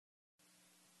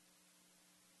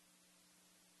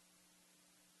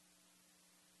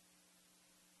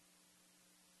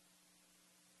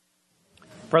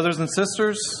Brothers and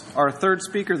sisters, our third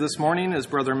speaker this morning is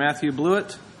Brother Matthew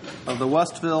Blewett of the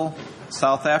Westville,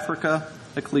 South Africa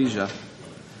Ecclesia.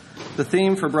 The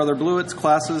theme for Brother Blewett's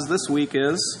classes this week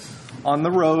is On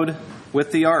the Road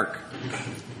with the Ark.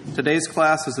 Today's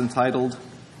class is entitled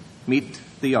Meet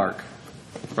the Ark.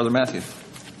 Brother Matthew.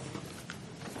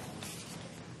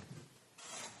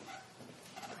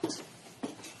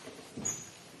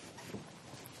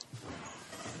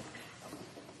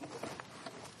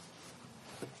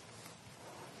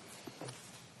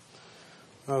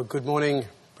 Oh, good morning,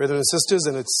 brethren and sisters,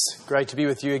 and it's great to be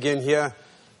with you again here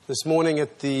this morning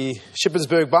at the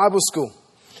Shippensburg Bible School.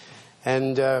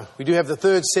 And we do have the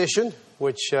third session,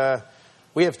 which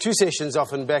we have two sessions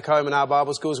often back home in our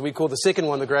Bible schools. We call the second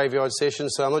one the graveyard session,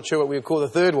 so I'm not sure what we would call the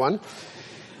third one,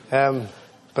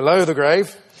 below the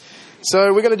grave.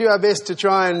 So we're going to do our best to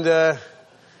try and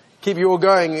keep you all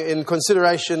going in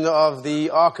consideration of the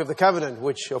Ark of the Covenant,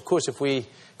 which, of course, if we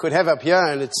could have up here,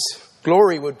 and it's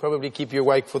glory would probably keep you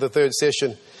awake for the third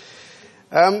session.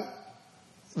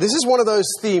 This is one of those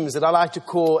themes that I like to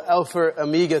call Alpha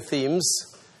Omega themes.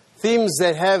 Themes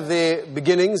that have their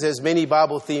beginnings, as many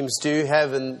Bible themes do,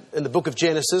 have in the book of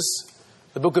Genesis,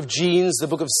 the book of genes, the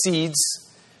book of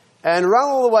seeds, and run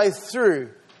all the way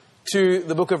through to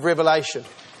the book of Revelation.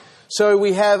 So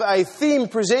we have a theme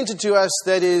presented to us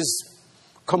that is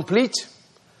complete,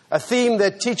 a theme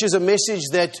that teaches a message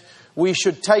that we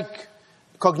should take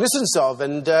cognizance of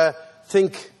and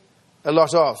think a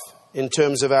lot of in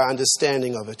terms of our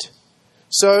understanding of it.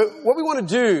 So what we want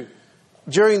to do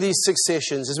during these 6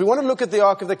 sessions is we want to look at the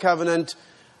Ark of the Covenant,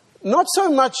 not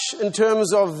so much in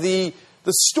terms of the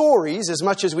stories, as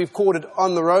much as we've called it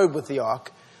On the Road with the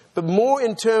Ark, but more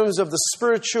in terms of the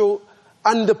spiritual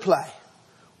underplay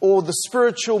or the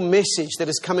spiritual message that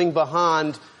is coming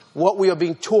behind what we are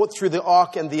being taught through the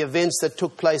Ark and the events that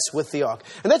took place with the Ark.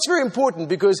 And that's very important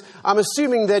because I'm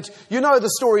assuming that you know the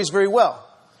stories very well.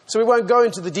 So we won't go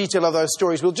into the detail of those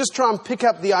stories. We'll just try and pick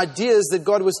up the ideas that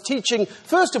God was teaching,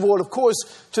 first of all, of course,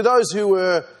 to those who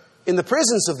were in the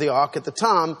presence of the Ark at the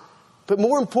time, but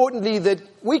more importantly, that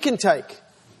we can take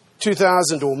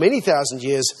 2,000 or many thousand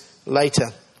years later.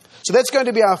 So that's going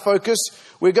to be our focus.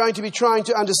 We're going to be trying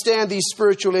to understand these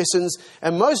spiritual lessons.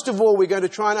 And most of all, we're going to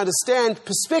try and understand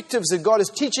perspectives that God is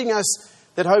teaching us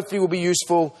that hopefully will be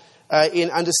useful in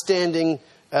understanding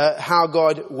how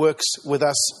God works with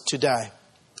us today.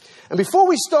 And before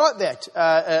we start that,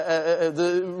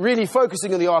 really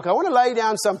focusing on the Ark, I want to lay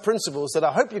down some principles that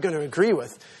I hope you're going to agree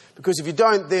with. Because if you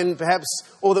don't, then perhaps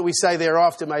all that we say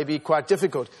thereafter may be quite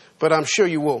difficult. But I'm sure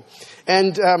you will.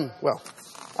 And,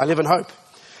 I live in hope.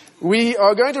 We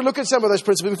are going to look at some of those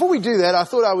principles. Before we do that, I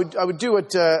thought I would do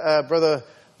what Brother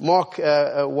Mark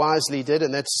wisely did,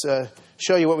 and that's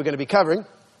show you what we're going to be covering.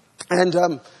 And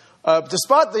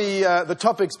despite the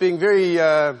topics being very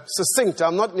succinct,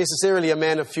 I'm not necessarily a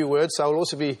man of few words, so I will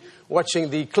also be watching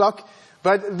the clock.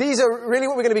 But these are really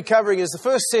what we're going to be covering. Is the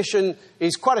first session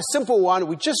is quite a simple one.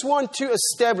 We just want to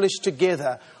establish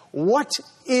together what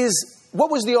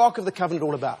was the Ark of the Covenant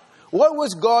all about? What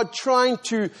was God trying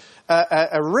to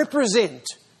represent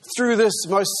through this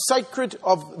most sacred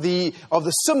of the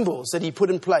symbols that he put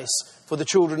in place for the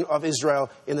children of Israel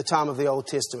in the time of the Old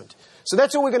Testament? So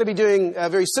that's all we're going to be doing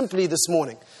very simply this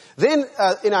morning. Then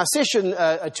in our session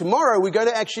tomorrow, we're going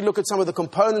to actually look at some of the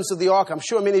components of the Ark. I'm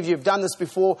sure many of you have done this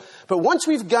before. But once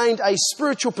we've gained a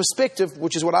spiritual perspective,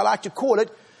 which is what I like to call it,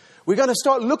 we're going to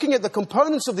start looking at the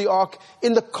components of the Ark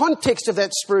in the context of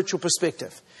that spiritual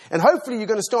perspective. And hopefully you're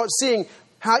going to start seeing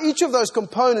how each of those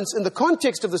components in the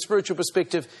context of the spiritual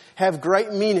perspective have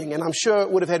great meaning. And I'm sure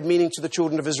it would have had meaning to the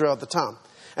children of Israel at the time.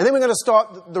 And then we're going to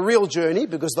start the real journey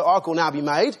because the Ark will now be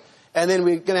made. And then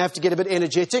we're going to have to get a bit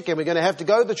energetic and we're going to have to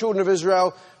go the children of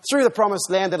Israel through the promised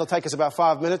land. That'll take us about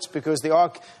 5 minutes because the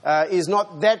Ark is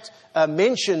not that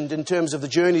mentioned in terms of the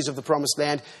journeys of the promised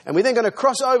land. And we're then going to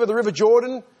cross over the River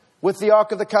Jordan with the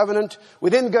Ark of the Covenant.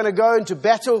 We're then going to go into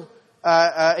battle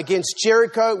against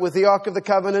Jericho with the Ark of the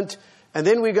Covenant. And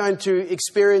then we're going to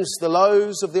experience the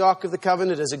lows of the Ark of the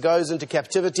Covenant as it goes into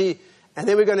captivity. And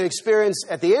then we're going to experience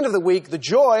at the end of the week the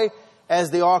joy as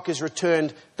the Ark is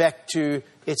returned back to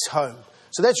its home.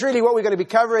 So that's really what we're going to be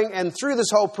covering. And through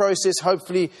this whole process,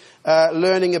 hopefully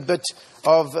learning a bit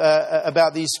of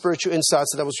about these spiritual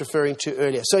insights that I was referring to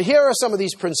earlier. So here are some of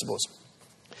these principles.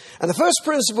 And the first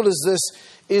principle is this,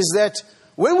 is that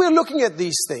when we're looking at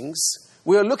these things,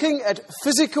 we're looking at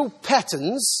physical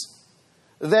patterns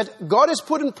that God has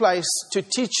put in place to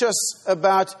teach us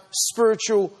about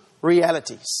spiritual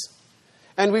realities.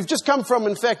 And we've just come from,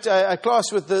 in fact, a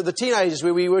class with the teenagers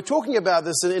where we were talking about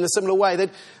this in a similar way,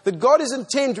 that God is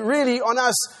intent really on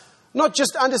us Not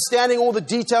just understanding all the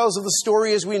details of the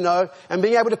story as we know and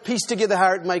being able to piece together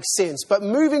how it makes sense, but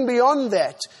moving beyond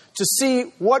that to see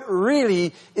what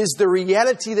really is the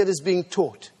reality that is being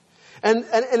taught. And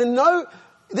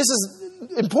this is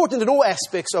important in all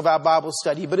aspects of our Bible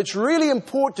study, but it's really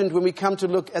important when we come to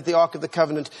look at the Ark of the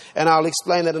Covenant, and I'll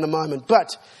explain that in a moment.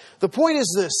 But the point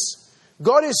is this: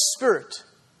 God is spirit.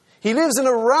 He lives in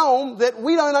a realm that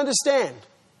we don't understand,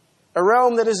 a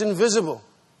realm that is invisible.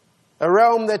 A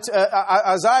realm that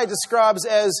Isaiah describes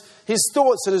as his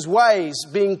thoughts and his ways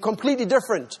being completely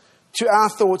different to our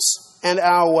thoughts and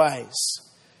our ways.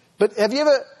 But have you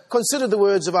ever considered the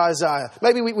words of Isaiah?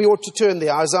 Maybe we ought to turn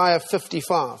there, Isaiah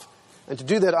 55. And to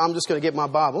do that, I'm just going to get my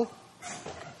Bible.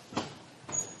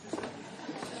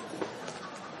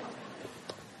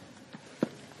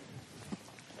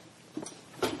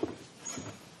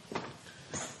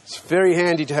 It's very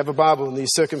handy to have a Bible in these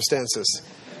circumstances.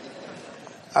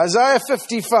 Isaiah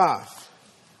 55.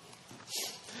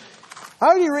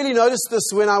 I only really noticed this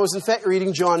when I was in fact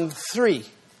reading John 3.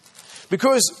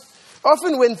 Because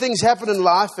often when things happen in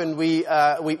life and we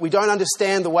don't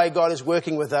understand the way God is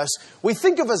working with us, we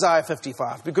think of Isaiah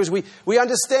 55 because we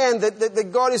understand that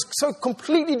God is so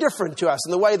completely different to us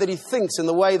in the way that He thinks and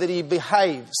the way that He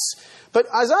behaves. But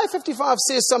Isaiah 55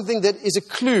 says something that is a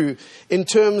clue in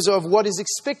terms of what is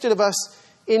expected of us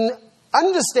in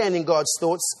understanding God's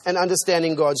thoughts and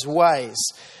understanding God's ways.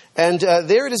 And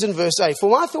there it is in verse 8. For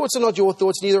my thoughts are not your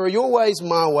thoughts, neither are your ways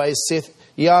my ways, saith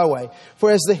Yahweh.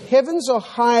 For as the heavens are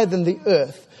higher than the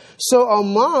earth, so are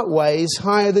my ways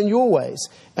higher than your ways,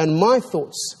 and my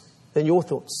thoughts than your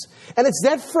thoughts. And it's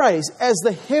that phrase, as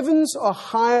the heavens are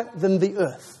higher than the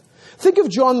earth. Think of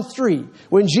John 3,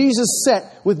 when Jesus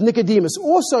sat with Nicodemus,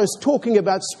 also talking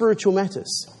about spiritual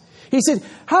matters. He said,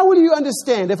 how will you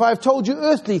understand if I have told you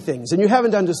earthly things and you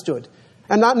haven't understood?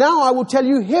 And now I will tell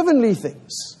you heavenly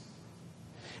things.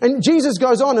 And Jesus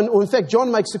goes on, and in fact,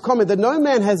 John makes a comment that no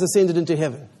man has ascended into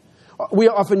heaven. We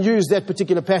often use that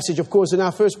particular passage, of course, in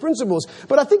our first principles.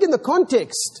 But I think in the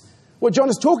context, what John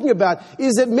is talking about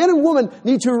is that men and women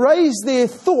need to raise their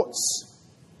thoughts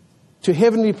to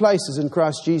heavenly places in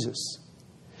Christ Jesus.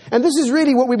 And this is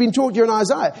really what we've been taught here in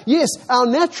Isaiah. Yes, our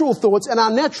natural thoughts and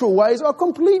our natural ways are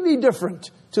completely different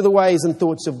to the ways and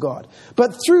thoughts of God.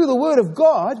 But through the Word of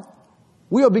God,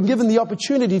 we have been given the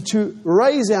opportunity to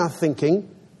raise our thinking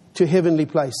to heavenly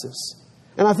places.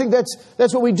 And I think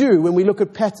that's what we do when we look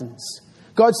at patterns.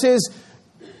 God says,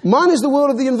 mine is the world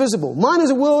of the invisible. Mine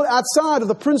is a world outside of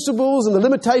the principles and the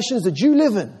limitations that you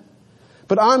live in.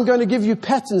 But I'm going to give you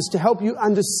patterns to help you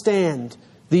understand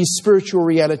these spiritual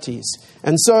realities.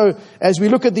 And so, as we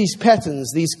look at these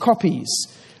patterns, these copies,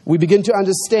 we begin to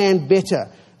understand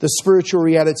better the spiritual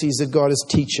realities that God is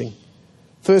teaching.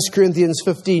 1 Corinthians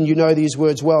 15, you know these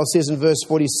words well, says in verse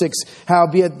 46,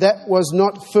 howbeit that was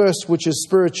not first which is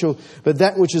spiritual, but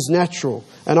that which is natural,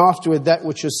 and afterward that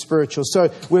which is spiritual.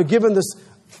 So we're given this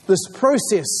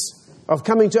process of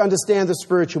coming to understand the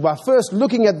spiritual by first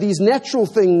looking at these natural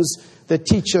things that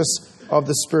teach us of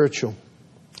the spiritual.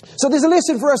 So there's a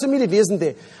lesson for us immediately, isn't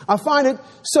there? I find it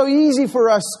so easy for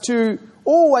us to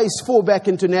always fall back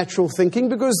into natural thinking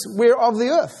because we're of the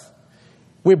earth.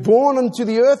 We're born into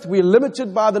the earth, we're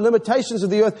limited by the limitations of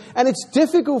the earth, and it's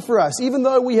difficult for us, even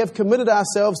though we have committed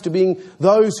ourselves to being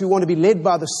those who want to be led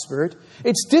by the Spirit,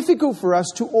 it's difficult for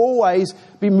us to always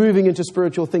be moving into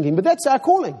spiritual thinking. But that's our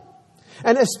calling,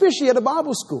 and especially at a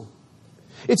Bible school.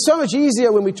 It's so much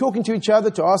easier when we're talking to each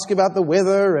other to ask about the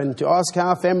weather and to ask how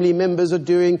our family members are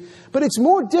doing. But it's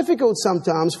more difficult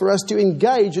sometimes for us to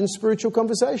engage in spiritual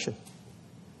conversation.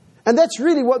 And that's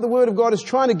really what the Word of God is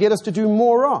trying to get us to do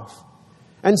more of.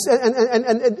 And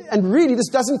really this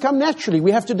doesn't come naturally.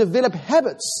 We have to develop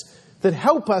habits that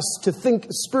help us to think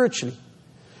spiritually.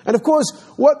 And of course,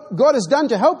 what God has done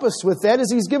to help us with that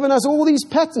is He's given us all these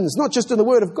patterns, not just in the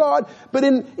Word of God, but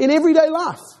in everyday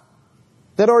life.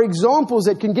 That are examples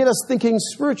that can get us thinking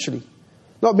spiritually.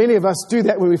 Not many of us do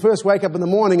that when we first wake up in the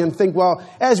morning and think, well,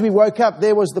 as we woke up,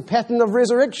 there was the pattern of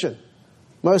resurrection.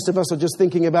 Most of us are just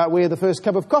thinking about where the first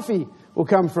cup of coffee will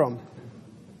come from.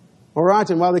 All right,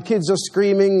 and while the kids are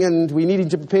screaming and we needing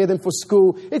to prepare them for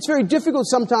school, it's very difficult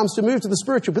sometimes to move to the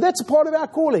spiritual. But that's a part of our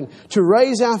calling, to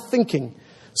raise our thinking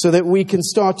so that we can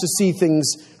start to see things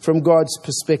from God's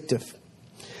perspective.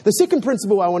 The second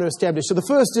principle I want to establish, so the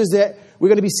first is that we're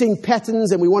going to be seeing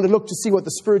patterns and we want to look to see what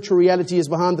the spiritual reality is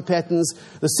behind the patterns.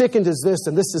 The second is this,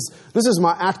 and this is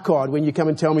my out card when you come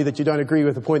and tell me that you don't agree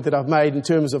with the point that I've made in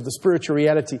terms of the spiritual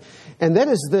reality. And that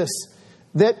is this,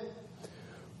 that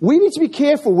we need to be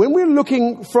careful when we're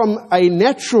looking from a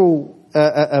natural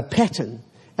a pattern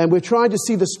and we're trying to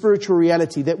see the spiritual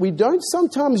reality, that we don't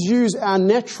sometimes use our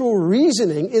natural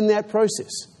reasoning in that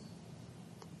process.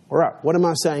 All right, what am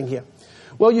I saying here?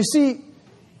 Well, you see,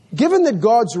 given that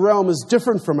God's realm is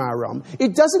different from our realm,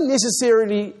 it doesn't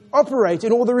necessarily operate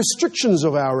in all the restrictions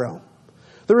of our realm.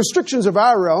 The restrictions of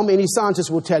our realm, any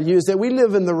scientist will tell you, is that we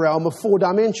live in the realm of 4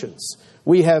 dimensions.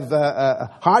 We have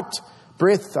height,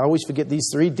 breadth, I always forget these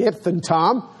 3, depth and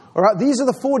time. All right, these are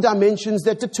the 4 dimensions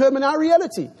that determine our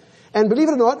reality. And believe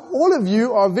it or not, all of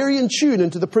you are very in tune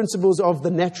into the principles of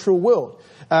the natural world.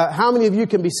 How many of you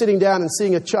can be sitting down and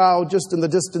seeing a child just in the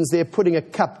distance there putting a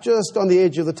cup just on the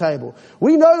edge of the table?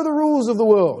 We know the rules of the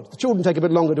world. The children take a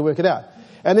bit longer to work it out.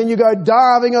 And then you go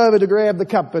diving over to grab the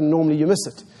cup and normally you miss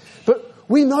it. But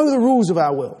we know the rules of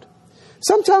our world.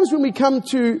 Sometimes when we come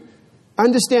to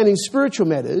understanding spiritual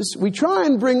matters, we try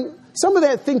and bring some of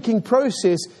that thinking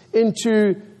process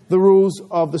into the rules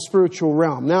of the spiritual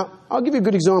realm. Now, I'll give you a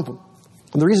good example.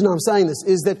 And the reason I'm saying this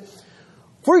is that,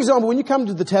 for example, when you come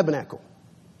to the tabernacle,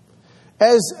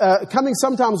 as coming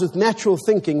sometimes with natural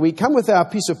thinking, we come with our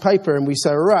piece of paper and we say,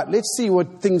 all right, let's see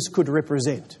what things could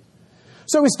represent.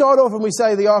 So we start off and we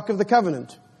say the Ark of the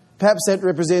Covenant. Perhaps that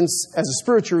represents, as a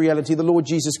spiritual reality, the Lord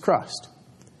Jesus Christ.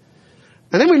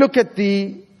 And then we look at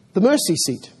the mercy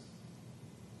seat.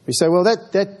 We say, well,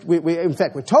 in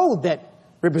fact, we're told that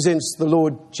represents the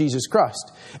Lord Jesus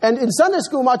Christ. And in Sunday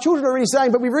school, my children are already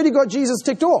saying, but we've already got Jesus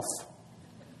ticked off.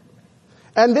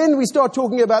 And then we start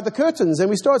talking about the curtains, and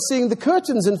we start seeing the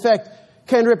curtains, in fact,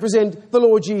 can represent the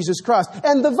Lord Jesus Christ.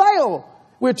 And the veil,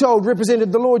 we're told,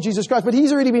 represented the Lord Jesus Christ, but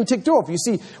he's already been ticked off. You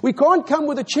see, we can't come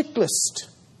with a checklist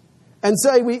and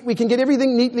say we can get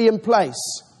everything neatly in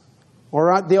place. All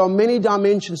right, there are many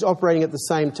dimensions operating at the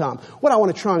same time. What I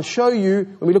want to try and show you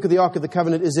when we look at the Ark of the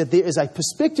Covenant is that there is a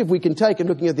perspective we can take in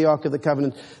looking at the Ark of the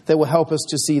Covenant that will help us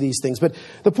to see these things. But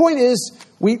the point is,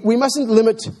 we mustn't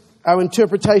limit our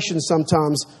interpretation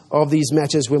sometimes of these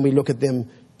matters when we look at them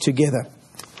together.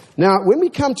 Now, when we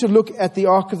come to look at the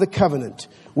Ark of the Covenant,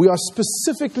 we are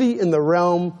specifically in the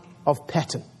realm of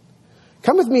pattern.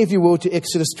 Come with me, if you will, to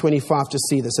Exodus 25 to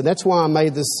see this. And that's why I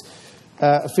made this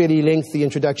a fairly lengthy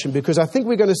introduction, because I think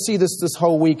we're going to see this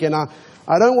whole week. And I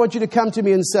don't want you to come to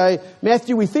me and say,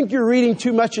 Matthew, we think you're reading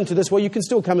too much into this. Well, you can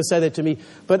still come and say that to me.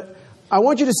 But I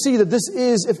want you to see that this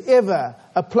is, if ever,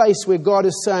 a place where God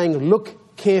is saying, look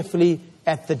carefully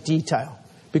at the detail.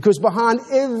 Because behind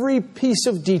every piece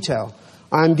of detail,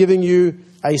 I'm giving you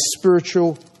a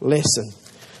spiritual lesson.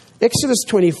 Exodus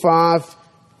 25,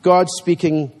 God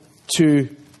speaking to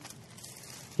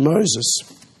Moses.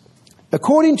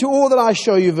 According to all that I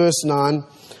show you, verse 9,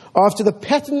 after the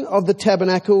pattern of the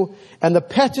tabernacle and the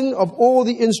pattern of all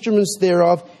the instruments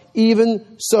thereof, even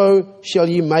so shall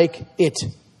ye make it,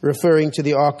 referring to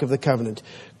the Ark of the Covenant.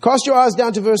 Cast your eyes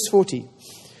down to verse 40.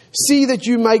 See that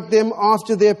you make them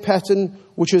after their pattern,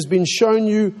 which has been shown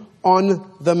you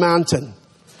on the mountain.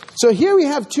 So here we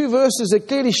have 2 verses that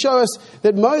clearly show us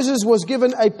that Moses was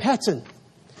given a pattern.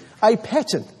 A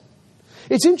pattern.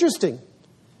 It's interesting.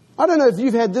 I don't know if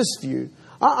you've had this view.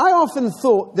 I often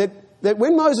thought that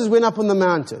when Moses went up on the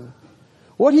mountain,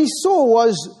 what he saw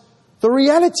was the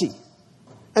reality.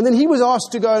 And then he was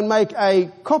asked to go and make a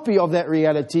copy of that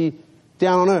reality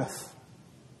down on earth.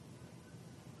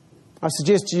 I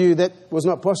suggest to you that was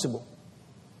not possible.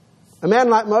 A man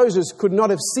like Moses could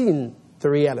not have seen the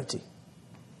reality.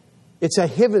 It's a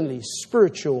heavenly,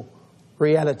 spiritual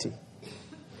reality.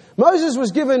 Moses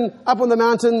was given up on the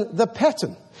mountain the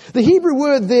pattern. The Hebrew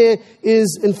word there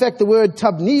is, in fact, the word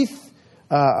tabnith.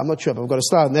 I'm not sure if I've got a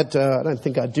slide on that. I don't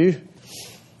think I do.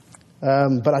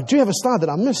 But I do have a slide that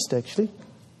I missed, actually.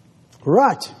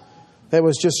 Right. That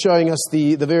was just showing us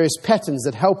the various patterns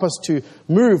that help us to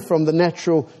move from the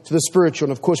natural to the spiritual.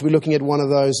 And, of course, we're looking at one of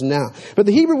those now. But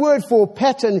the Hebrew word for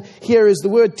pattern here is the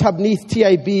word tabnith,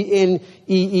 T-A-B-N-E-E-T-H.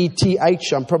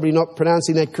 I'm probably not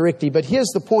pronouncing that correctly. But here's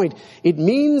the point. It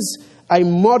means a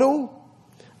model,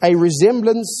 a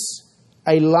resemblance,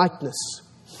 a likeness.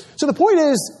 So the point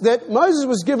is that Moses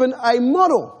was given a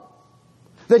model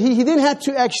that he then had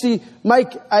to actually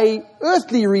make a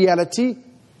earthly reality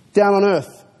down on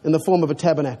earth in the form of a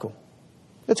tabernacle.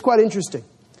 That's quite interesting.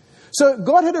 So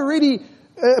God had already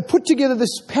put together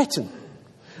this pattern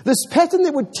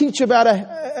that would teach about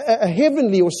a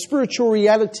heavenly or spiritual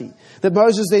reality that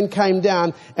Moses then came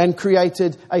down and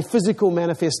created a physical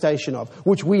manifestation of,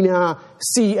 which we now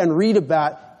see and read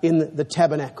about in the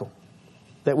tabernacle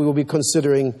that we will be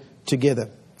considering together.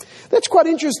 That's quite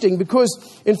interesting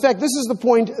because, in fact, this is the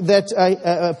point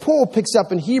that Paul picks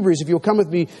up in Hebrews. If you'll come with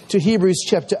me to Hebrews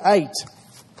chapter 8.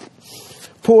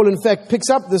 Paul, in fact, picks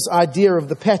up this idea of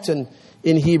the pattern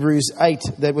in Hebrews 8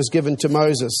 that was given to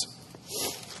Moses.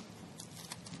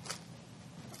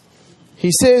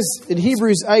 He says in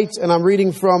Hebrews 8, and I'm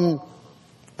reading from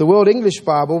the World English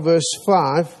Bible, verse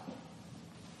 5,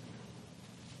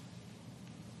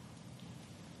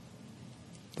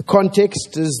 the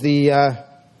context is the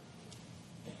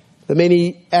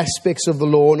many aspects of the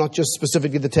law, not just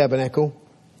specifically the tabernacle.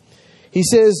 He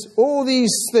says, all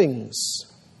these things,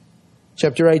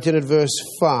 chapter 18 and verse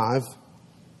 5,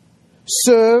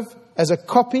 serve as a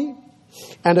copy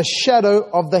and a shadow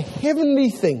of the heavenly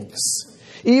things.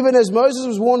 Even as Moses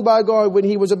was warned by God when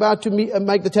he was about to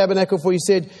make the tabernacle, for he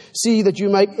said, see that you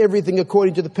make everything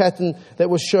according to the pattern that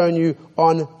was shown you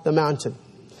on the mountain.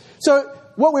 So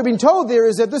what we've been told there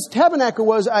is that this tabernacle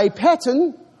was a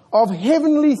pattern of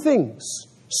heavenly things,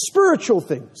 spiritual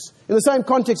things, in the same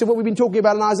context of what we've been talking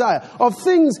about in Isaiah, of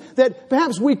things that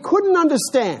perhaps we couldn't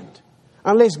understand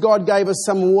unless God gave us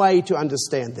some way to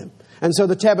understand them. And so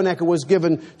the tabernacle was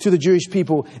given to the Jewish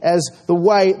people as the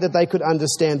way that they could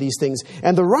understand these things.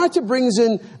 And the writer brings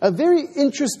in a very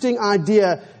interesting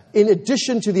idea in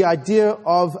addition to the idea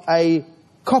of a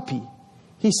copy.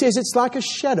 He says it's like a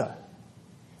shadow.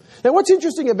 Now what's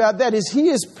interesting about that is he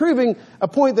is proving a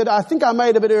point that I think I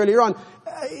made a bit earlier on,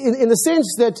 in the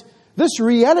sense that this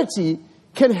reality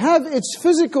can have its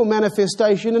physical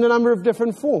manifestation in a number of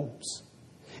different forms.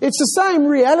 It's the same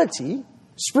reality,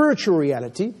 spiritual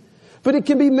reality, but it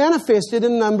can be manifested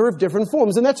in a number of different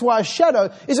forms. And that's why a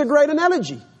shadow is a great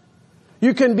analogy.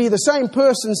 You can be the same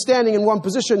person standing in one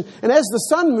position, and as the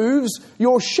sun moves,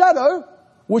 your shadow,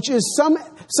 which is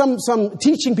some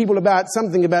teaching people about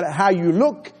something about how you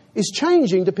look, is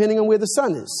changing depending on where the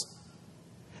sun is.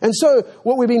 And so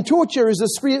what we've been taught here is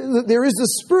there is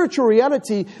this spiritual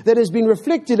reality that has been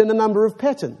reflected in a number of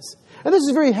patterns. And this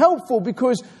is very helpful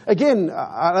because, again,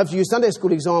 I love to use Sunday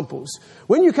school examples.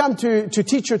 When you come to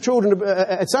teach your children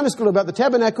at Sunday school about the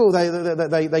tabernacle,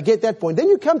 they get that point. Then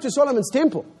you come to Solomon's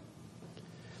temple.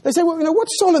 They say, well,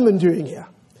 what's Solomon doing here?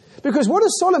 Because what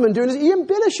is Solomon doing is he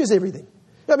embellishes everything.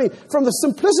 I mean, from the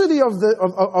simplicity of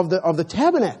the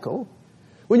tabernacle,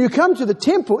 when you come to the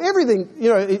temple, everything,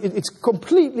 it's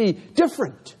completely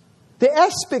different. The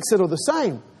aspects that are the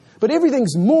same, but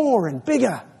everything's more and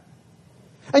bigger.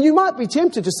 And you might be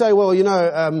tempted to say, well,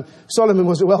 Solomon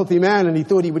was a wealthy man and he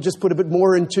thought he would just put a bit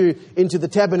more into the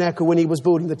tabernacle when he was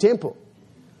building the temple.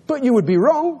 But you would be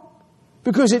wrong,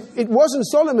 because it wasn't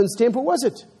Solomon's temple, was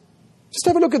it? Just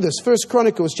have a look at this, 1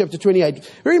 Chronicles chapter 28.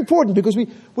 Very important, because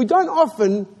we don't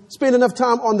often spend enough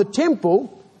time on the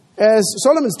temple, as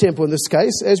Solomon's temple in this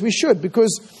case, as we should,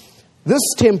 because this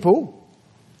temple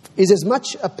is as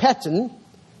much a pattern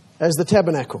as the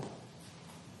tabernacle.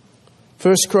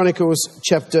 1 Chronicles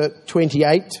chapter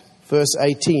 28, verse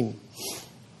 18.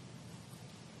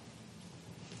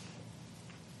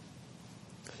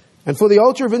 And for the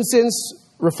altar of incense,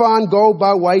 refined gold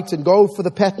by weight, and gold for the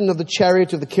pattern of the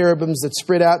chariot of the cherubims that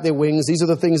spread out their wings. These are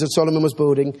the things that Solomon was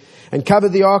building, and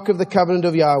covered the ark of the covenant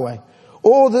of Yahweh.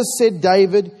 All this, said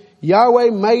David,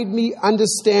 Yahweh made me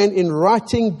understand in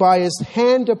writing by his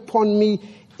hand upon me,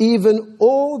 even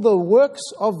all the works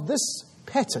of this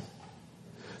pattern.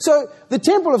 So the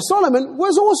temple of Solomon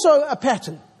was also a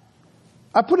pattern.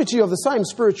 I put it to you, of the same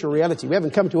spiritual reality. We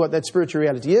haven't come to what that spiritual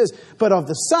reality is, but of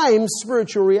the same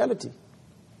spiritual reality.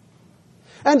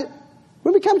 And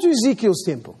when we come to Ezekiel's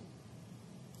temple,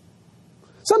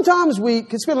 sometimes we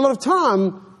can spend a lot of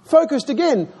time focused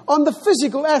again on the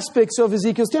physical aspects of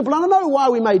Ezekiel's temple. And I know why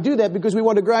we may do that, because we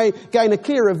want to gain a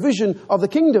clearer vision of the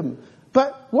kingdom.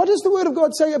 But what does the Word of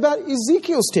God say about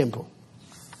Ezekiel's temple?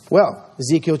 Well,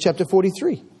 Ezekiel chapter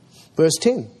 43, verse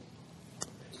 10.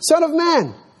 Son of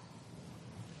man,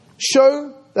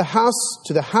 show the house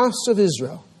to the house of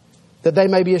Israel, that they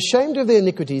may be ashamed of their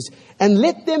iniquities, and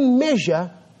let them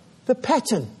measure the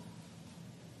pattern.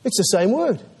 It's the same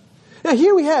word. Now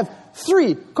here we have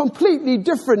three completely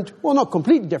different, well, not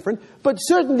completely different, but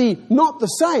certainly not the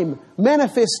same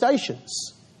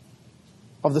manifestations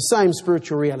of the same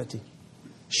spiritual reality.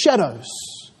 Shadows.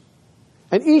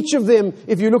 And each of them,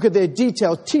 if you look at their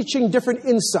detail, teaching different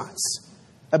insights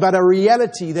about a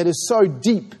reality that is so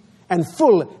deep and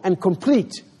full and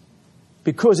complete,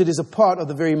 because it is a part of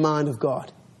the very mind of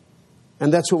God.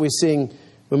 And that's what we're seeing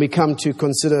when we come to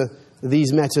consider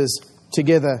these matters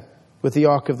together with the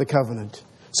Ark of the Covenant.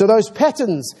 So those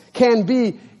patterns can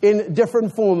be in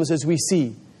different forms, as we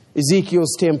see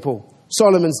Ezekiel's temple,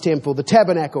 Solomon's temple, the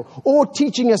tabernacle, or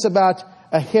teaching us about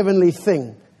a heavenly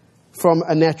thing from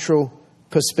a natural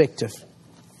perspective.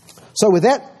 So with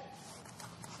that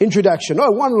introduction,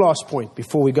 one last point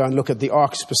before we go and look at the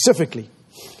Ark specifically.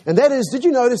 And that is, did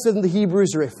you notice that in the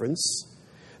Hebrews reference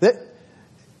that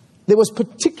there was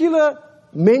particular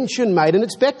mention made, and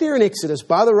it's back there in Exodus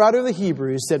by the writer of the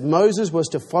Hebrews, that Moses was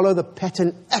to follow the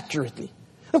pattern accurately.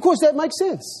 Of course, that makes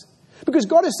sense. Because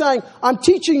God is saying, I'm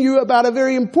teaching you about a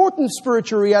very important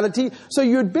spiritual reality, so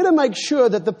you'd better make sure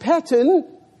that the pattern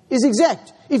is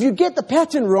exact. If you get the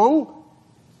pattern wrong,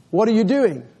 what are you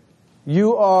doing?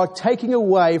 You are taking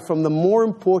away from the more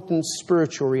important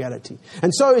spiritual reality.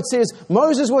 And so it says,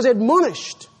 Moses was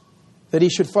admonished that he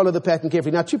should follow the pattern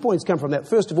carefully. Now, 2 points come from that.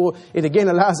 First of all, it again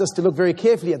allows us to look very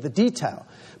carefully at the detail.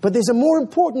 But there's a more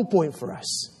important point for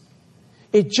us.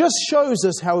 It just shows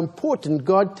us how important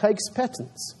God takes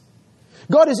patterns.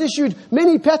 God has issued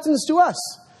many patterns to us.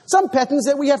 Some patterns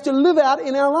that we have to live out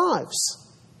in our lives.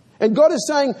 And God is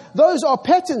saying, those are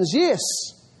patterns, yes.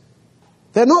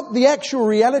 They're not the actual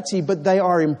reality, but they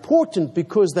are important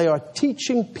because they are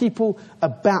teaching people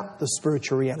about the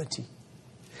spiritual reality.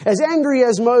 As angry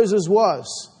as Moses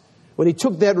was when he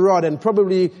took that rod, and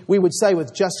probably we would say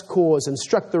with just cause, and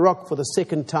struck the rock for the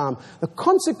second time, the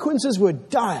consequences were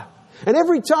dire. And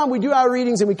every time we do our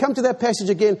readings and we come to that passage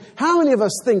again, how many of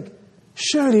us think,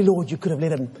 surely, Lord, you could have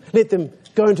let them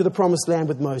go into the promised land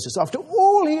with Moses after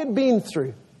all he had been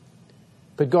through.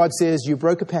 But God says, you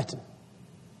broke a pattern.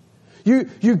 You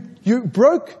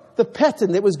broke the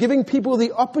pattern that was giving people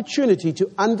the opportunity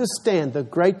to understand the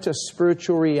greater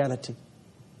spiritual reality.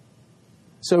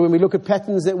 So when we look at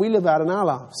patterns that we live out in our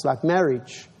lives, like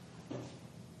marriage,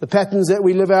 the patterns that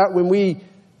we live out when we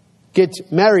get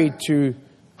married to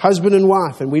husband and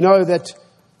wife, and we know that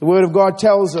the Word of God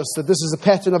tells us that this is a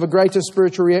pattern of a greater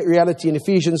spiritual reality in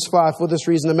Ephesians 5. For this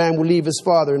reason, a man will leave his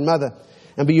father and mother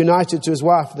and be united to his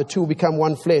wife. The two will become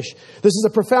one flesh. This is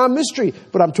a profound mystery,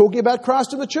 but I'm talking about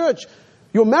Christ and the church.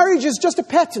 Your marriage is just a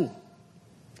pattern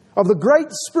of the great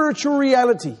spiritual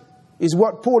reality, is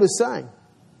what Paul is saying.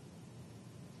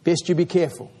 Best you be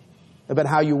careful about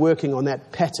how you're working on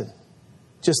that pattern.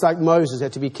 Just like Moses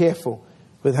had to be careful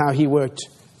with how he worked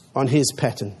on his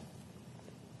pattern.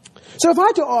 So if I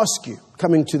had to ask you,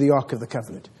 coming to the Ark of the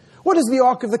Covenant, what does the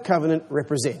Ark of the Covenant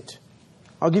represent?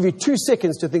 I'll give you 2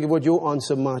 seconds to think of what your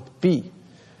answer might be,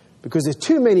 because there's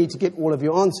too many to get all of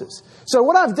your answers. So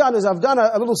what I've done is I've done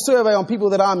a little survey on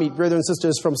people that I meet, brothers and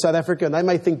sisters from South Africa, and they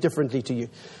may think differently to you.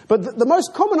 But the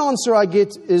most common answer I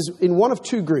get is in one of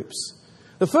 2 groups.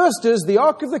 The first is the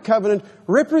Ark of the Covenant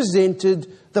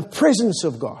represented the presence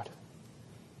of God.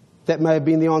 That may have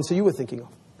been the answer you were thinking of.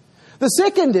 The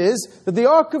second is that the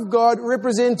Ark of God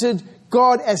represented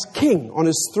God as king on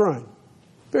his throne.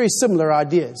 Very similar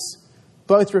ideas,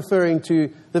 both referring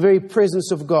to the very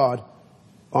presence of God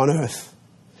on earth.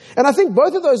 And I think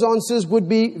both of those answers would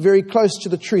be very close to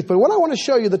the truth. But what I want to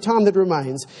show you, the time that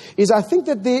remains, is I think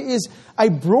that there is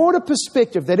a broader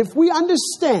perspective that if we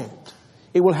understand,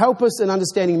 it will help us in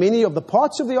understanding many of the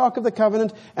parts of the Ark of the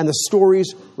Covenant and the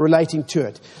stories relating to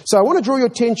it. So I want to draw your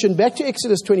attention back to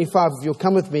Exodus 25, if you'll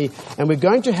come with me, and we're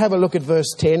going to have a look at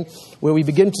verse 10, where we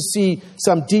begin to see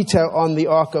some detail on the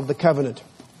Ark of the Covenant.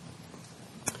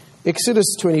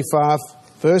 Exodus 25,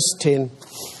 verse 10.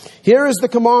 Here is the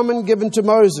commandment given to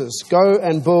Moses. Go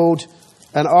and build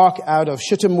an ark out of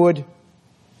shittim wood.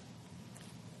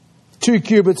 2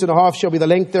 cubits and a half shall be the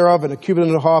length thereof, and a cubit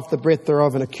and a half the breadth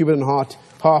thereof, and a cubit and a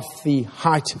half the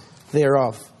height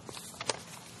thereof.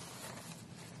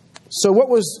 So what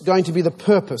was going to be the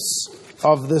purpose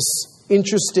of this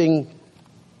interesting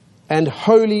and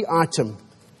holy item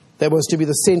that was to be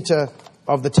the center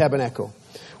of the tabernacle?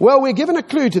 Well, we're given a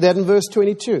clue to that in verse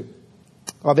 22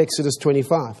 of Exodus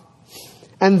 25.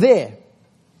 And there,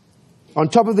 on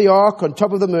top of the ark, on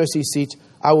top of the mercy seat,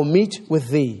 I will meet with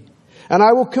thee. And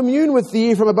I will commune with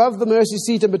thee from above the mercy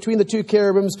seat and between the 2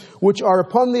 cherubims which are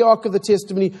upon the ark of the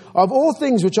testimony of all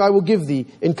things which I will give thee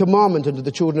in commandment unto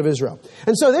the children of Israel.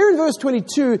 And so there in verse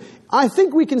 22, I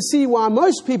think we can see why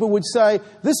most people would say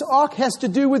this ark has to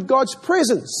do with God's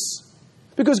presence.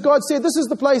 Because God said, this is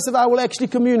the place that I will actually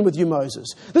commune with you,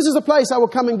 Moses. This is the place I will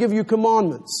come and give you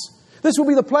commandments. This will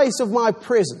be the place of my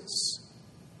presence.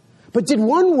 But did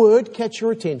one word catch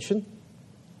your attention?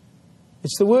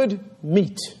 It's the word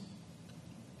meet.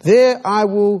 There I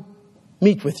will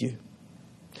meet with you.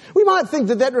 We might think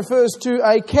that that refers to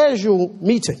a casual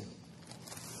meeting.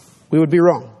 We would be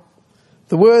wrong.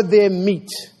 The word there, meet,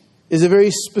 is a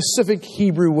very specific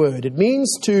Hebrew word. It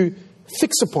means to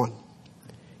fix upon.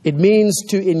 It means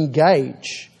to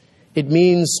engage. It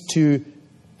means to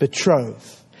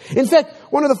betroth. In fact,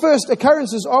 one of the first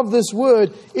occurrences of this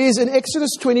word is in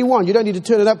Exodus 21. You don't need to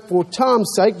turn it up for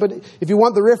time's sake, but if you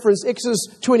want the reference, Exodus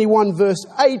 21 verse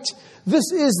 8,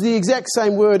 this is the exact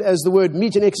same word as the word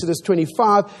meet in Exodus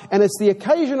 25, and it's the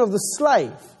occasion of the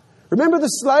slave. Remember the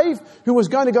slave who was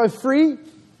going to go free?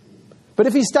 But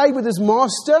if he stayed with his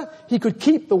master, he could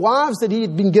keep the wives that he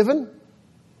had been given.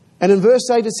 And in verse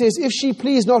 8 it says, if she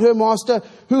please not her master,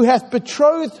 who hath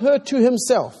betrothed her to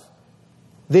himself,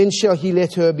 then shall he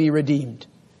let her be redeemed.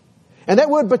 And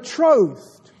that word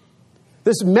betrothed,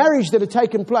 this marriage that had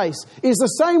taken place, is the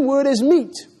same word as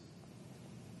meet.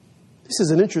 This is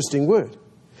an interesting word.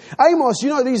 Amos, you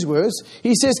know these words.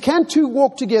 He says, can two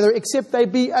walk together except they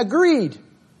be agreed?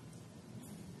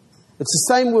 It's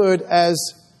the same word as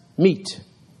meet.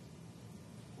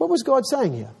 What was God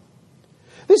saying here?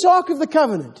 This Ark of the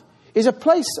Covenant is a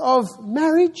place of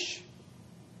marriage.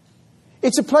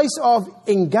 It's a place of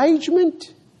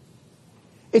engagement.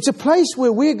 It's a place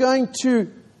where we're going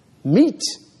to meet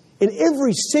in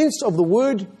every sense of the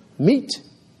word meet.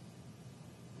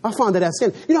 I find that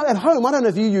outstanding. You know, at home, I don't know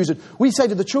if you use it, we say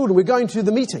to the children, we're going to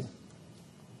the meeting.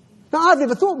 Now, I've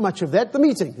never thought much of that, the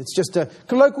meeting. It's just a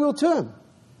colloquial term.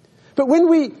 But when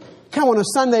we come on a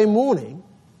Sunday morning,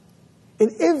 in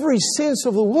every sense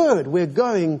of the word, we're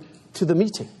going to the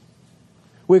meeting.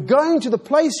 We're going to the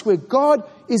place where God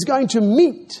is going to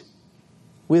meet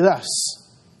with us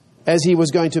as he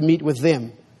was going to meet with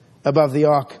them above the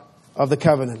Ark of the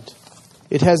Covenant.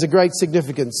 It has a great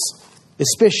significance,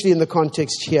 especially in the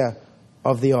context here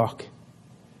of the Ark.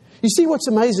 You see what's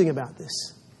amazing about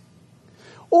this?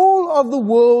 All of the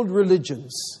world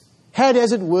religions had,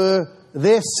 as it were,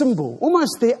 their symbol,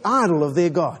 almost their idol of their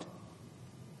God.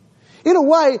 In a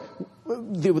way,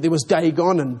 there was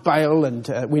Dagon and Baal,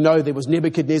 and we know there was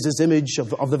Nebuchadnezzar's image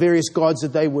of the various gods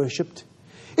that they worshipped.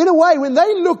 In a way, when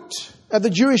they looked at the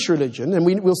Jewish religion, and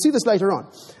we'll see this later on,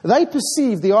 they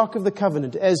perceived the Ark of the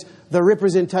Covenant as the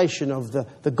representation of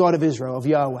the God of Israel, of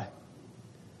Yahweh.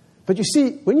 But you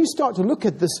see, when you start to look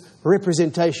at this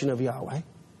representation of Yahweh,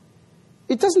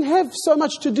 it doesn't have so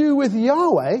much to do with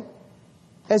Yahweh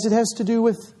as it has to do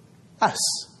with us.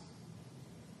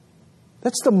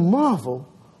 That's the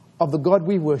marvel of the God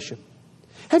we worship.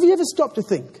 Have you ever stopped to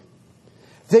think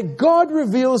that God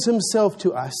reveals himself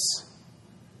to us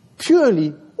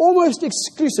purely, almost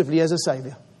exclusively as a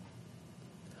Savior?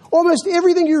 Almost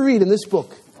everything you read in this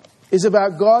book is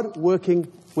about God working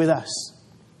with us.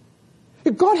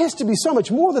 God has to be so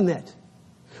much more than that.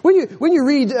 When you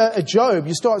read Job,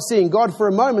 you start seeing God for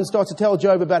a moment starts to tell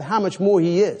Job about how much more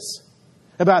he is.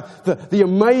 About the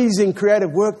amazing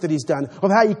creative work that he's done, of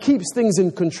how he keeps things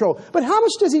in control. But how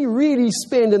much does he really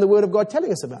spend in the Word of God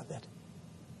telling us about that?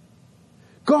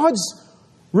 God's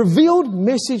revealed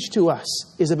message to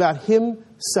us is about him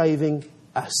saving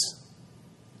us.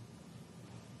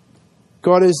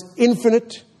 God is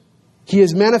infinite. He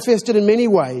is manifested in many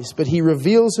ways, but he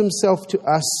reveals himself to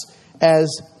us as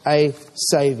a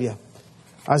Savior.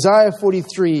 Isaiah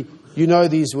 43, you know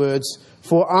these words.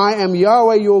 For I am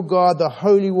Yahweh your God, the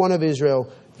Holy One of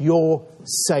Israel, your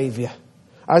Savior.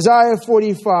 Isaiah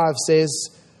 45 says,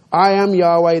 I am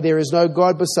Yahweh, there is no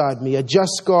God beside me, a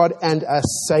just God and a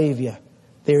Savior.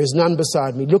 There is none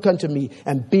beside me. Look unto me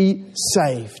and be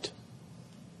saved.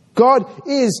 God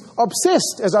is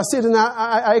obsessed, as I said in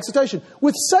our exhortation,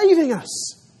 with saving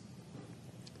us.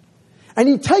 And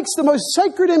he takes the most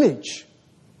sacred image.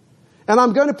 And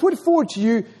I'm going to put forward to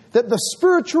you that the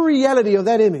spiritual reality of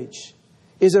that image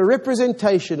is a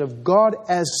representation of God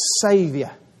as Savior.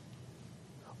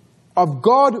 Of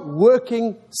God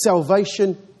working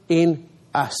salvation in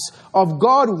us. Of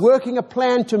God working a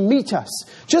plan to meet us.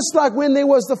 Just like when there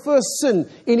was the first sin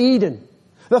in Eden.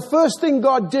 The first thing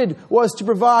God did was to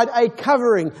provide a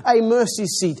covering, a mercy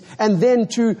seat, and then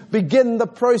to begin the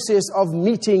process of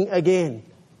meeting again.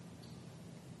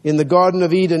 In the Garden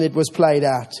of Eden it was played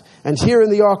out. And here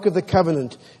in the Ark of the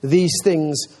Covenant, these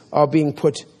things are being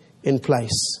put in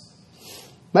place.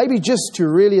 Maybe just to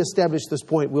really establish this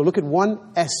point, we'll look at one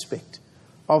aspect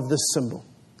of this symbol.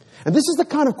 And this is the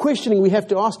kind of questioning we have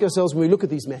to ask ourselves when we look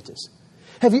at these matters.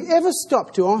 Have you ever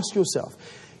stopped to ask yourself,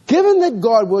 given that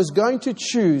God was going to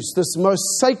choose this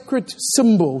most sacred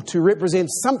symbol to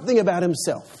represent something about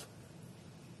himself,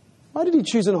 why did he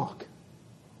choose an ark?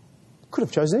 Could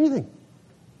have chosen anything.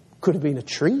 Could have been a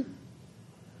tree.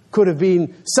 Could have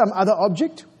been some other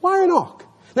object. Why an ark?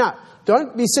 Now,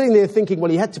 don't be sitting there thinking, well,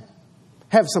 he had to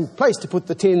have some place to put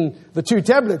the 2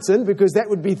 tablets in, because that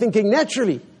would be thinking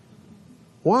naturally.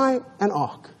 Why an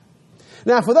ark?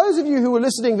 Now, for those of you who were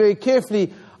listening very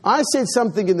carefully, I said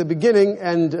something in the beginning,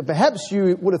 and perhaps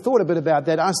you would have thought a bit about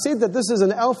that. I said that this is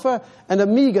an Alpha and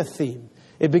Omega theme.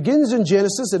 It begins in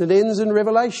Genesis and it ends in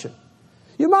Revelation.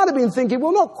 You might have been thinking,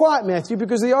 well, not quite, Matthew,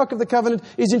 because the Ark of the Covenant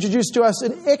is introduced to us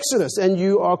in Exodus, and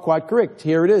you are quite correct.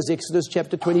 Here it is, Exodus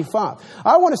chapter 25.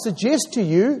 I want to suggest to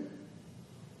you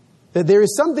that there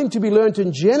is something to be learnt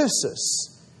in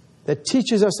Genesis that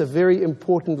teaches us a very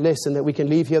important lesson that we can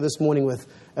leave here this morning with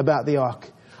about the ark.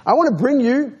 I want to bring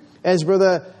you, as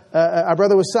our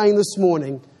brother was saying this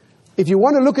morning, if you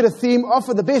want to look at a theme,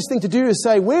 often the best thing to do is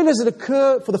say, where does it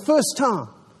occur for the first time?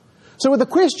 So with the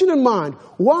question in mind,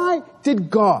 why did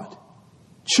God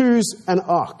choose an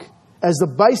ark as the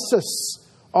basis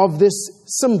of this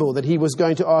symbol that he was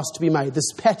going to ask to be made,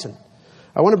 this pattern?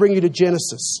 I want to bring you to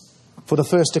Genesis for the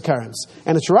first occurrence.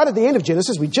 And it's right at the end of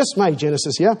Genesis. We just made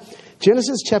Genesis here.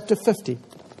 Genesis chapter 50.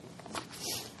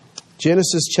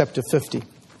 Genesis chapter 50.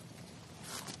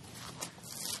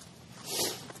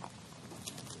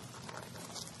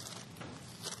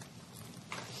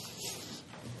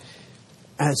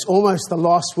 And it's almost the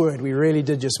last word. We really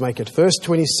did just make it. Verse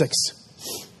 26.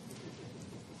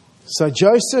 So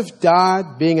Joseph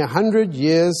died being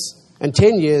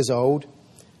 110 years old,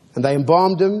 and they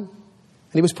embalmed him, and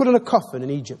he was put in a coffin in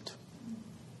Egypt.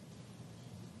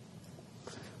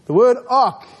 The word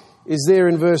ark is there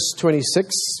in verse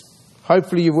 26.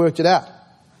 Hopefully you've worked it out.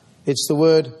 It's the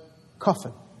word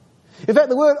coffin. In fact,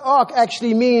 the word ark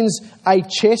actually means a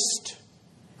chest.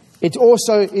 It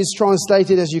also is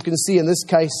translated, as you can see in this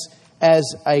case, as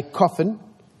a coffin,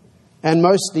 and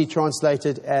mostly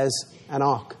translated as an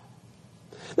ark.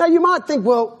 Now you might think,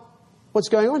 well, what's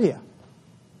going on here?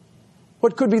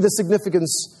 What could be the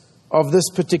significance of this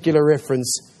particular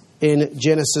reference in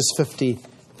Genesis 50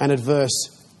 and at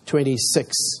verse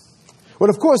 26? Well,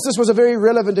 of course, this was a very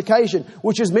relevant occasion,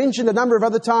 which is mentioned a number of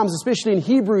other times, especially in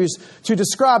Hebrews, to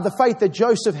describe the faith that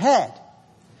Joseph had.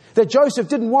 That Joseph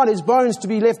didn't want his bones to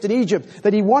be left in Egypt,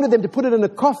 that he wanted them to put it in a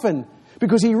coffin,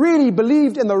 because he really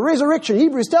believed in the resurrection.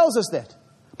 Hebrews tells us that.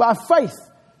 By faith,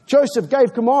 Joseph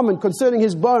gave commandment concerning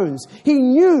his bones. He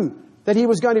knew that he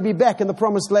was going to be back in the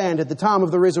promised land at the time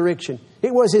of the resurrection.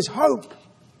 It was his hope.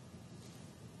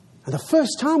 And the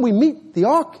first time we meet the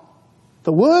ark,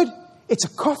 the word, it's a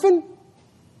coffin.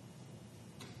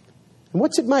 And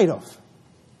what's it made of?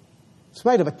 It's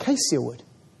made of acacia wood.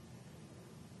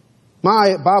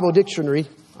 My Bible dictionary,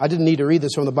 I didn't need to read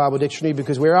this from the Bible dictionary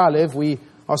because where I live, we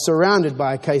are surrounded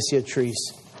by acacia trees.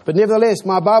 But nevertheless,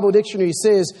 my Bible dictionary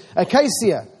says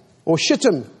acacia, or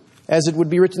shittim, as it would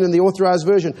be written in the Authorized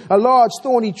Version, a large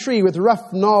thorny tree with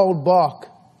rough gnarled bark.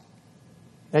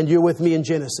 And you're with me in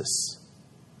Genesis.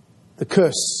 The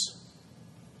curse,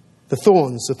 the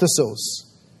thorns, the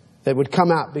thistles that would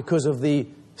come out because of the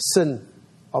sin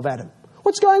of Adam.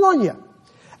 What's going on here?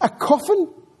 A coffin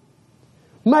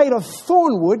made of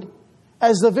thorn wood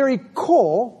as the very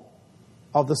core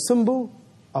of the symbol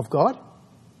of God?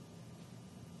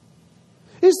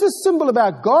 Is this symbol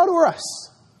about God or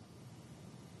us?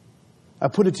 I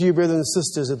put it to you, brothers and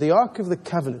sisters, that the Ark of the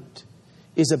Covenant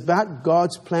is about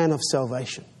God's plan of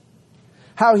salvation.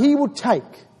 How He will take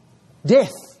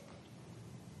death.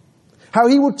 How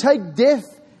He will take death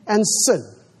and sin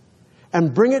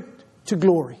and bring it to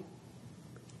glory.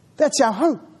 That's our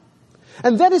hope.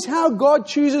 And that is how God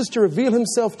chooses to reveal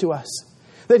Himself to us.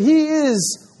 That He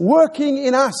is working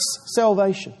in us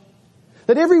salvation.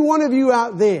 That every one of you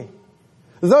out there,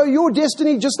 though your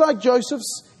destiny, just like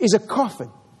Joseph's, is a coffin,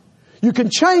 you can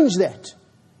change that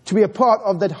to be a part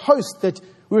of that host that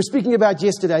we were speaking about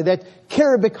yesterday, that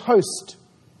cherubic host,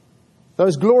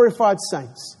 those glorified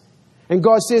saints. And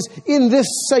God says, in this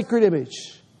sacred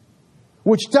image,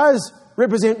 which does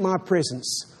represent my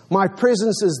presence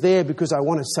is there because I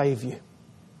want to save you.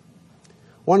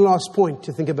 One last point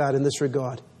to think about in this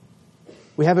regard.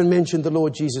 We haven't mentioned the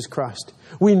Lord Jesus Christ.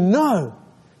 We know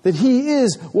that He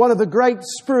is one of the great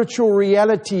spiritual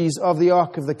realities of the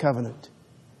Ark of the Covenant.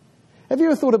 Have you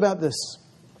ever thought about this?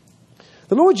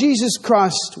 The Lord Jesus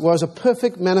Christ was a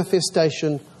perfect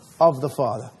manifestation of the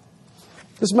Father.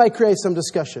 This may create some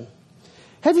discussion.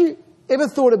 Have you ever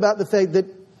thought about the fact that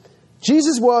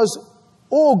Jesus was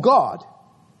all God?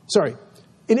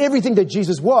 In everything that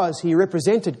Jesus was, He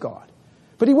represented God.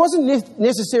 But He wasn't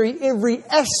necessarily every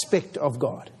aspect of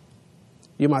God.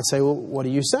 You might say, well, what are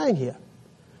you saying here?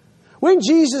 When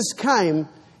Jesus came,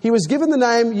 He was given the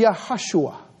name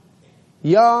Yahushua.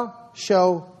 Yah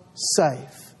shall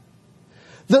save.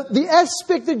 The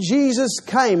aspect that Jesus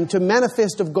came to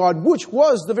manifest of God, which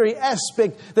was the very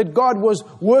aspect that God was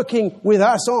working with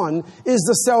us on, is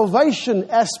the salvation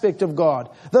aspect of God,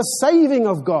 the saving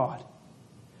of God.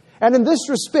 And in this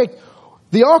respect,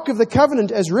 the Ark of the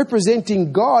Covenant, as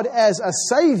representing God as a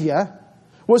Savior,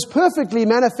 was perfectly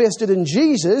manifested in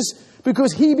Jesus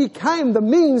because He became the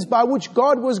means by which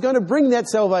God was going to bring that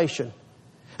salvation.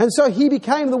 And so He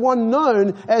became the one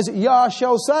known as Yah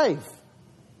shall save.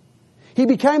 He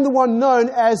became the one known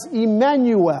as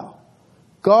Emmanuel,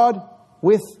 God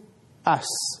with us.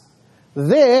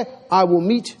 There I will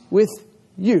meet with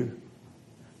you.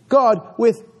 God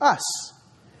with us.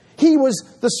 He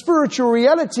was the spiritual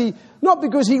reality, not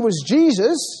because He was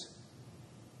Jesus,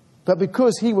 but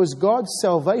because He was God's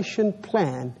salvation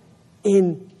plan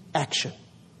in action.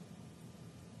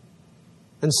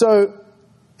 And so,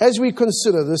 as we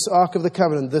consider this Ark of the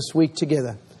Covenant this week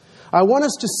together, I want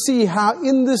us to see how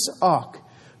in this Ark,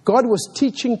 God was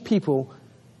teaching people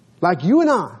like you and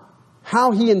I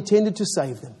how He intended to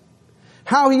save them.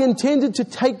 How He intended to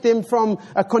take them from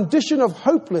a condition of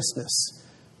hopelessness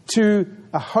to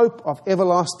a hope of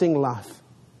everlasting life.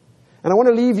 And I want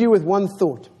to leave you with one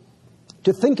thought.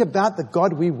 To think about the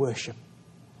God we worship.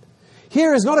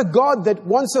 Here is not a God that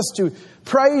wants us to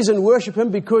praise and worship Him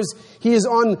because He is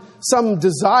on some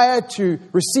desire to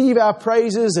receive our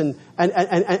praises and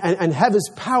have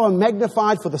His power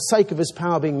magnified for the sake of His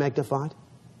power being magnified.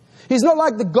 He's not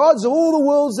like the gods of all the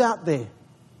worlds out there.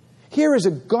 Here is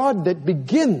a God that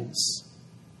begins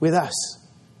with us,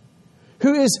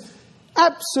 who is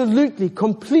absolutely,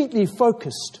 completely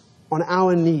focused on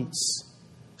our needs,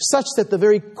 such that the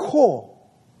very core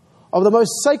of the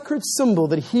most sacred symbol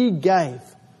that He gave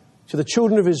to the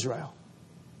children of Israel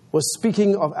was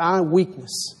speaking of our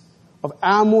weakness, of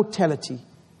our mortality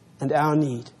and our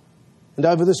need. And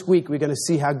over this week, we're going to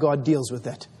see how God deals with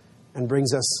that and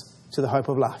brings us to the hope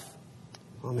of life.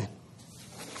 Amen.